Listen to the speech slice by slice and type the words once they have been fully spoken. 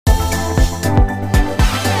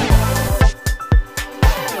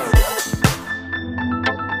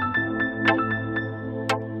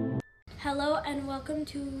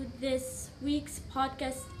welcome to this week's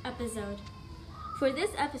podcast episode. For this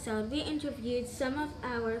episode, we interviewed some of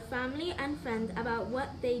our family and friends about what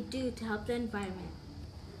they do to help the environment.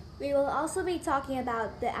 We will also be talking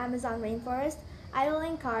about the Amazon rainforest,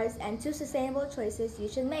 idling cars, and 2 sustainable choices you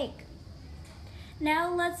should make.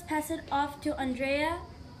 Now let's pass it off to Andrea,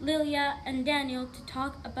 Lilia, and Daniel to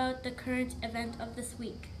talk about the current event of this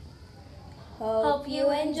week. Hope you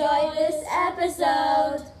enjoy this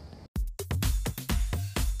episode!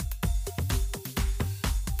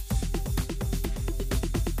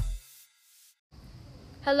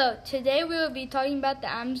 Hello, today we will be talking about the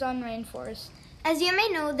Amazon rainforest. As you may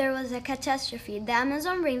know, there was a catastrophe. The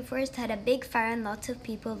Amazon rainforest had a big fire and lots of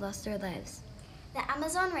people lost their lives. The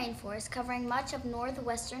Amazon rainforest, covering much of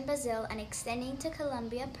northwestern Brazil and extending to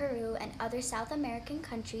Colombia, Peru, and other South American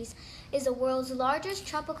countries, is the world's largest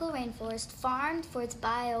tropical rainforest farmed for its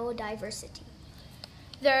biodiversity.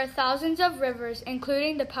 There are thousands of rivers,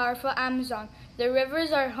 including the powerful Amazon. The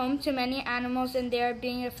rivers are home to many animals and they are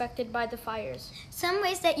being affected by the fires. Some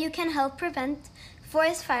ways that you can help prevent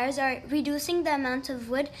forest fires are reducing the amount of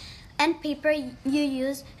wood and paper you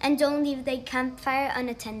use, and don't leave the campfire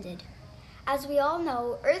unattended. As we all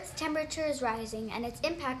know, Earth's temperature is rising and it's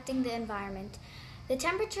impacting the environment. The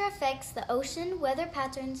temperature affects the ocean, weather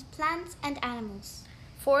patterns, plants, and animals.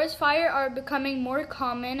 Forest fires are becoming more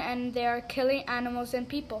common and they are killing animals and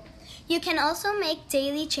people. You can also make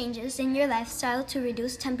daily changes in your lifestyle to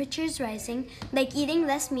reduce temperatures rising, like eating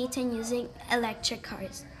less meat and using electric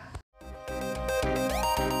cars.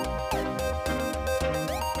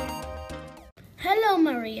 Hello,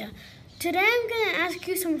 Maria. Today I'm going to ask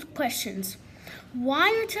you some questions. Why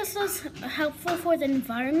are Teslas helpful for the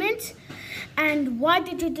environment? And why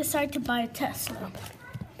did you decide to buy a Tesla?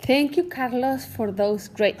 Thank you, Carlos, for those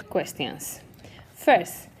great questions.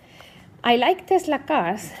 First, I like Tesla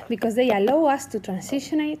cars because they allow us to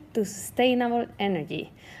transition to sustainable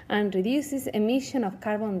energy and reduces emission of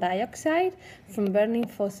carbon dioxide from burning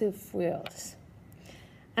fossil fuels.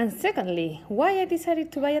 And secondly, why I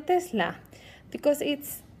decided to buy a Tesla? Because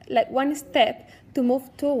it's like one step to move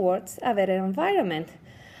towards a better environment.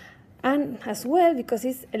 And as well, because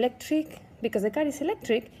it's electric, because the car is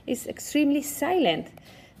electric, it's extremely silent.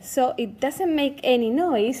 So it doesn't make any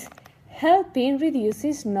noise, helping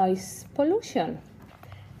reduces noise pollution.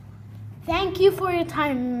 Thank you for your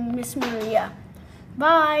time, Miss Maria.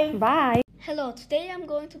 Bye. Bye. Hello, today I'm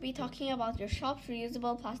going to be talking about your shop's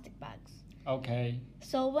reusable plastic bags. Okay.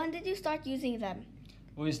 So when did you start using them?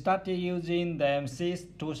 We started using them since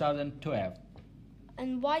 2012.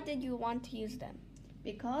 And why did you want to use them?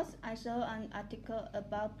 Because I saw an article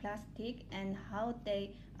about plastic and how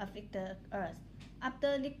they affect the earth.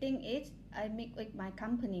 After reading it, I met with my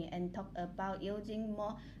company and talked about using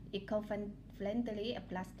more eco-friendly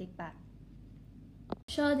plastic bags.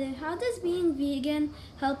 Shade, how does being vegan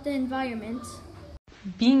help the environment?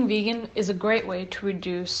 Being vegan is a great way to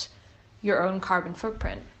reduce your own carbon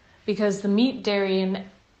footprint because the meat, dairy, and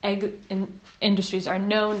egg industries are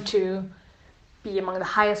known to be among the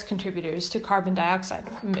highest contributors to carbon dioxide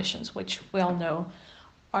emissions, which we all know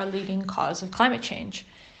are a leading cause of climate change.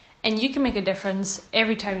 And you can make a difference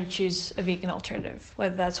every time you choose a vegan alternative,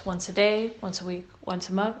 whether that's once a day, once a week, once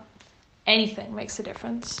a month. Anything makes a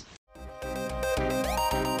difference.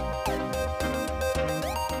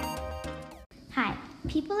 Hi.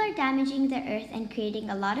 People are damaging the earth and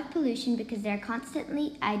creating a lot of pollution because they're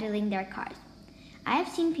constantly idling their cars. I have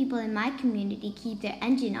seen people in my community keep their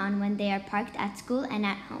engine on when they are parked at school and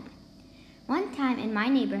at home. One time in my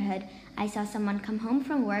neighborhood, I saw someone come home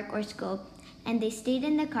from work or school and they stayed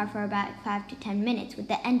in the car for about 5 to 10 minutes with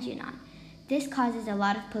the engine on. This causes a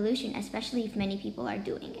lot of pollution, especially if many people are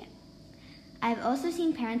doing it. I've also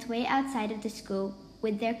seen parents wait outside of the school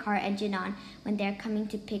with their car engine on when they're coming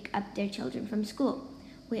to pick up their children from school.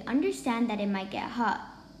 We understand that it might get hot,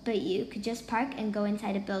 but you could just park and go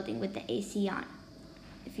inside a building with the AC on.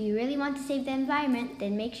 If you really want to save the environment,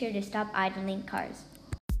 then make sure to stop idling cars.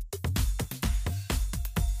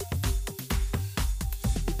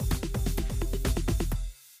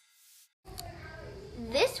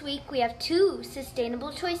 This week we have 2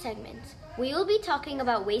 sustainable choice segments. We will be talking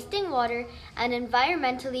about wasting water and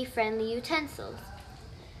environmentally friendly utensils.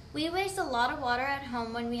 We waste a lot of water at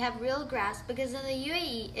home when we have real grass because in the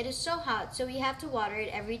UAE it is so hot, so we have to water it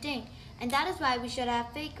every day. And that is why we should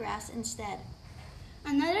have fake grass instead.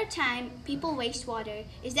 Another time people waste water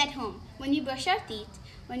is at home, when we brush our teeth,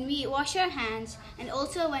 when we wash our hands, and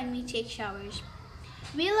also when we take showers.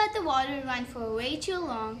 We let the water run for way too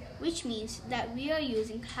long, which means that we are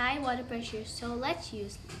using high water pressure, so let's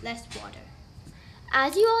use less water.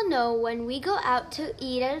 As you all know, when we go out to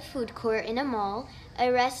eat at a food court in a mall,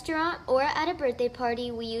 a restaurant, or at a birthday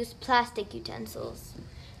party, we use plastic utensils.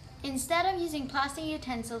 Instead of using plastic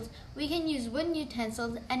utensils, we can use wooden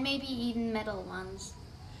utensils and maybe even metal ones.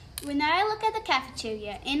 When I look at the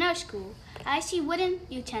cafeteria in our school, I see wooden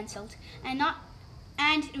utensils and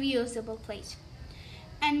reusable plates,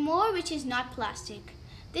 and more which is not plastic.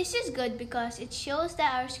 This is good because it shows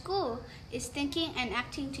that our school is thinking and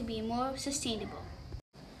acting to be more sustainable.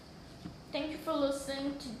 Thank you for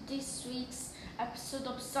listening to this week's episode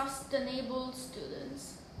of Sustainable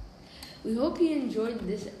Students. We hope you enjoyed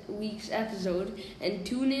this week's episode and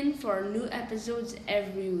tune in for new episodes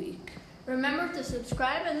every week. Remember to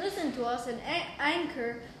subscribe and listen to us on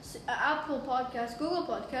Anchor, Apple Podcasts, Google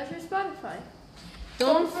Podcasts, or Spotify.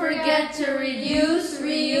 Don't forget to reduce,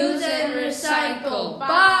 reuse, and recycle.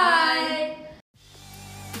 Bye!